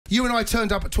You and I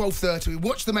turned up at 12:30. We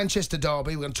watched the Manchester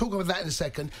derby. We're going to talk about that in a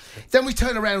second. Then we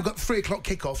turn around and got 3 o'clock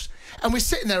kickoffs. And we're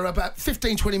sitting there about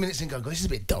 15, 20 minutes and going, this is a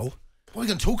bit dull. What are we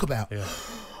going to talk about? Yeah.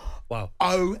 Wow.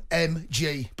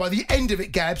 OMG. By the end of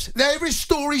it, Gabs, there is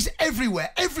stories everywhere.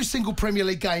 Every single Premier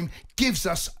League game gives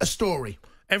us a story.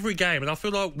 Every game. And I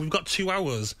feel like we've got 2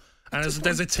 hours. And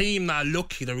there's a team that are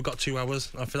lucky that we've got 2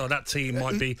 hours. I feel like that team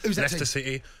might be Leicester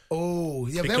City. Oh,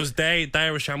 yeah. Because they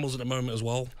are a shambles at the moment as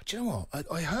well. Do you know what?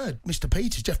 I heard Mr.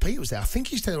 Peters, Jeff Peters was there. I think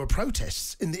he said there were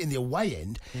protests in the away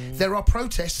end. There are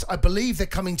protests. I believe they're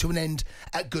coming to an end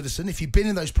at Goodison. If you've been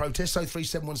in those protests,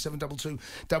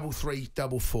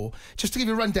 03717223344. Just to give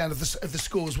you a rundown of the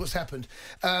scores, what's happened.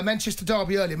 Manchester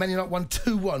derby earlier. Man United won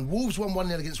 2-1. Wolves won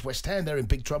 1-0 against West Ham. They're in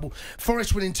big trouble.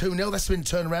 Forest winning 2-0. That's been a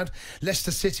turnaround.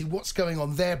 Leicester City, what's going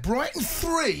on there? Brighton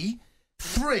 3,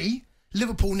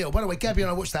 Liverpool 0. By the way, Gabby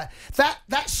and I watched that.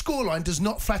 That scoreline does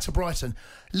not flatter Brighton.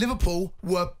 Liverpool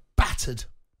were battered.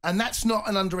 And that's not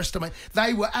an underestimate.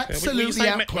 They were absolutely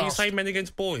outclassed. When you say men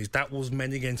against boys, that was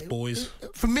men against boys.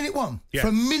 From minute one. Yeah.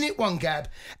 From minute one, Gab.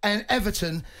 And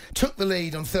Everton took the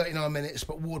lead on 39 minutes,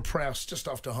 but Ward-Prowse, just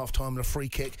after half-time and a free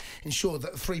kick, ensured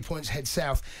that the 3 points head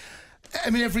south.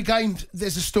 I mean, every game,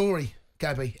 there's a story,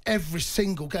 Gabby. Every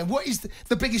single game. What is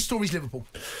the biggest story is Liverpool?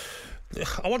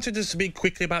 I wanted to speak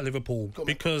quickly about Liverpool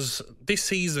because this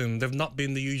season they've not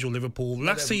been the usual Liverpool.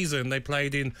 Last season they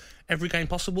played in every game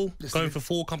possible, going for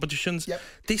 4 competitions. Yep.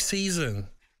 This season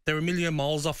they're a million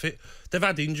miles off it. They've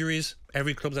had injuries.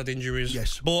 Every club's had injuries.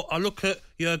 Yes. But I look at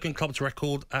Jurgen Klopp's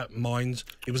record at Mainz.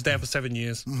 He was there for 7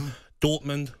 years.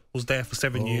 Dortmund was there for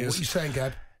 7 years. What are you saying,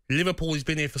 Gab? Liverpool has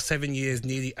been here for 7 years,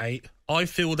 nearly 8. I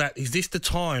feel that, is this the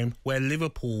time where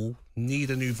Liverpool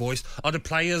need a new voice? Are the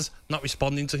players not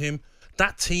responding to him?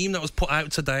 That team that was put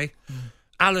out today,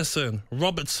 Alisson,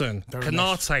 Robertson,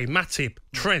 Konate, Matip,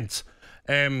 Trent,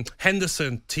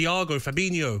 Henderson, Thiago,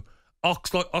 Fabinho,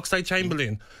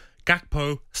 Oxlade-Chamberlain,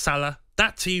 Gakpo, Salah,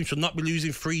 that team should not be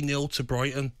losing 3-0 to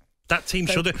Brighton. That team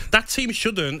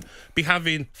shouldn't be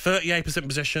having 38%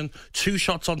 possession, 2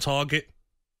 shots on target.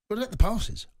 What about the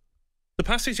passes? The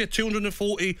passes,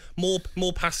 240 more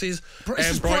passes.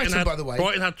 This is Brighton, by the way.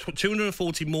 Brighton had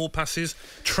 240 more passes.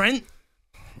 Trent,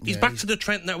 he's back to the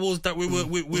Trent that we were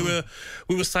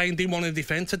saying didn't want to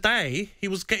defend. Today he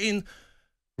was getting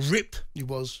ripped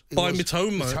by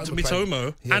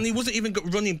Mitoma, and he wasn't even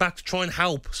running back to try and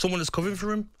help someone that's covering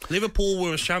for him. Liverpool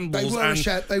were a shambles,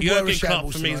 Jurgen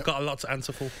Klopp for me has got a lot to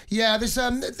answer for. Yeah, there's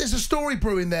a story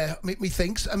brewing there,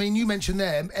 methinks. I mean, you mentioned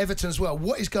there Everton as well.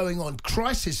 What is going on?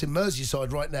 Crisis in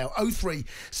Merseyside right now. 03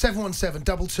 717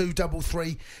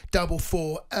 2233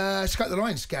 44. Let's go to the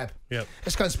lines, Gab. Yep.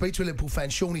 Let's go and speak to a Liverpool fan.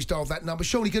 Shawnee's dialed that number.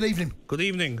 Shawnee, good evening. Good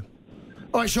evening.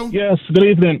 All right, Sean. Yes, good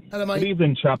evening. Hello, mate. Good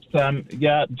evening, chaps. I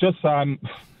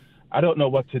don't know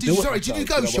what to do. Sorry, did you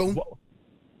go, Sean?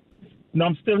 No,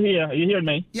 I'm still here. Are you hearing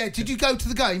me? Yeah, did you go to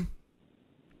the game?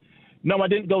 No, I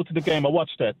didn't go to the game. I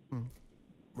watched it.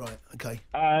 Right, okay.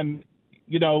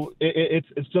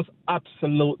 It's just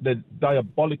absolutely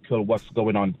diabolical what's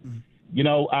going on.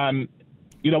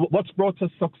 What's brought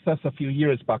us success a few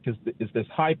years back is this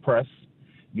high press.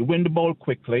 You win the ball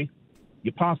quickly.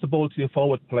 You pass the ball to your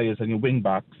forward players and your wing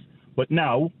backs. But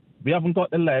now, we haven't got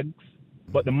the legs,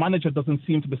 but the manager doesn't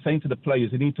seem to be saying to the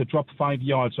players, you need to drop 5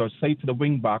 yards, or say to the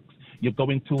wing backs, you're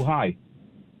going too high.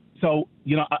 So,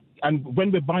 and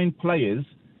when we're buying players,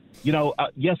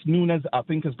 yes, Núñez, I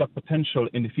think, has got potential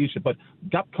in the future, but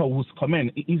Gakpo, who's come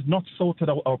in, he's not sorted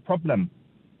out our problem.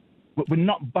 We're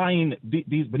not buying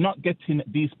these, we're not getting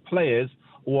these players,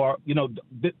 or,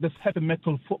 this heavy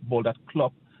metal football that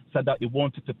Klopp said that he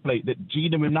wanted to play, that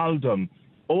Gino Ronaldo,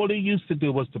 all he used to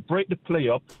do was to break the play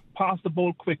up, pass the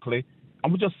ball quickly,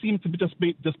 and we just seem to be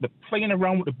playing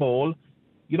around with the ball.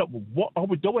 What are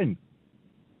we doing?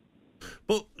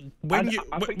 But when go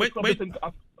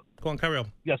on, carry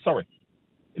on. Yeah, sorry.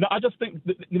 I just think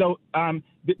that,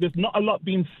 there's not a lot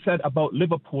being said about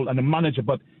Liverpool and the manager,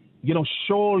 but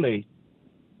surely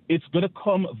it's going to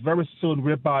come very soon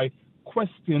whereby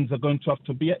questions are going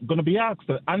to be asked,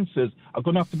 and answers are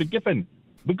going to have to be given.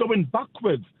 We're going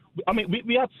backwards. I mean,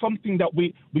 we had something that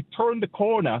we turned the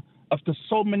corner after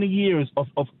so many years of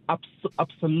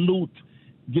absolute,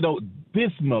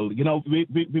 dismal.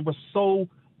 We were so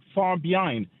far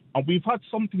behind, and we've had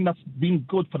something that's been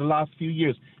good for the last few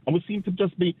years, and we seem to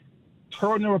just be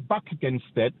turning our back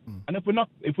against it. And if we're not,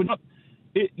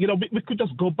 we could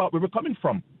just go back where we're coming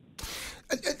from.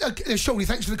 Shawnee,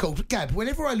 thanks for the call. Gab,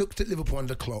 whenever I looked at Liverpool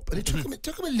under Klopp, and it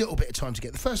took him a little bit of time to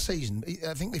get the first season.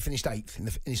 I think they finished 8th in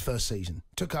his first season.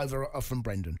 Took over from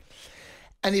Brendan.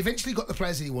 And he eventually got the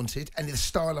players that he wanted and the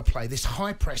style of play, this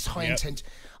high press, high intent.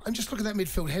 I'm just looking at that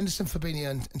midfield, Henderson,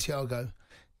 Fabinho and Thiago.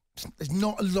 There's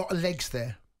not a lot of legs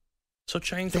there. So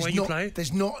change the way you play.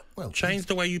 There's not... Well, change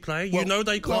the way you play. You know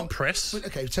they can't press.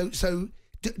 Okay, so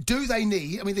do they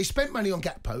need... I mean, they spent money on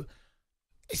Gakpo.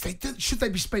 Should they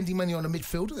be spending money on a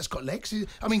midfielder that's got legs?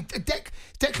 I mean,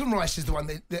 Declan Rice is the one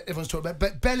that everyone's talking about,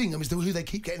 but Bellingham is who they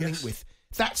keep getting linked with.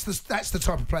 That's the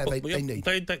type of player they need.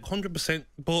 They 100%.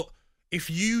 But if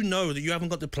you know that you haven't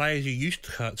got the players you used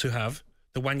to have,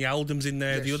 the Wijnaldum's in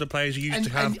there, the other players you used to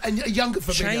have, and a younger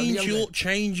Fabinho,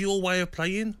 change your way of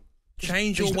playing.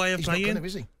 Change your way of playing. He's not going to,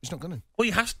 is he? He's not going to. Well,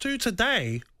 he has to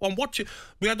today. I'm watching.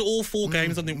 We had all 4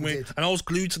 games, I think, and I was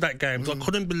glued to that game because I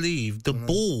couldn't believe the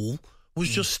ball was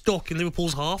just stuck in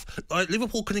Liverpool's half. Like,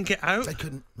 Liverpool couldn't get out. They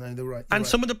couldn't. No, they're right. And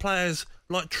some of the players,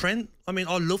 like Trent, I mean,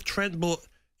 I love Trent, but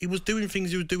he was doing things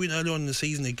he was doing earlier on in the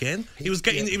season again. He was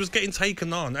getting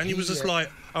taken on, and he was just like,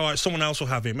 all right, someone else will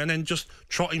have him, and then just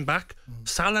trotting back.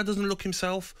 Salah doesn't look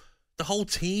himself. The whole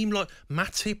team, like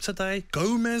Matip today,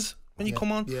 Gomez. When you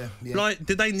come on, like,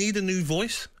 did they need a new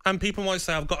voice? And people might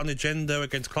say, I've got an agenda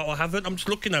against Klopp. I haven't. I'm just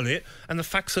looking at it, and the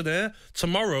facts are there.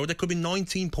 Tomorrow, there could be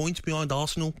 19 points behind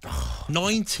Arsenal.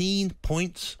 19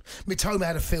 points. Mitoma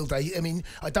had a field day. I mean,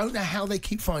 I don't know how they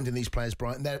keep finding these players,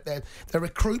 Brighton. Their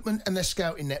recruitment and their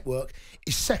scouting network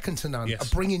is second to none. Yes.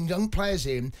 Of bringing young players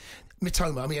in.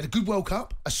 Mitoma, I mean, he had a good World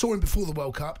Cup. I saw him before the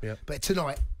World Cup, but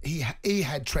tonight he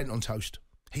had Trent on toast.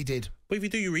 He did. But if you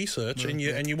do your research and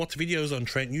you watch videos on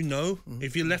Trent, you know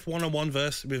if you left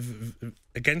 1-on-1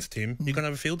 against him, you're gonna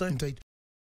have a field day. Indeed.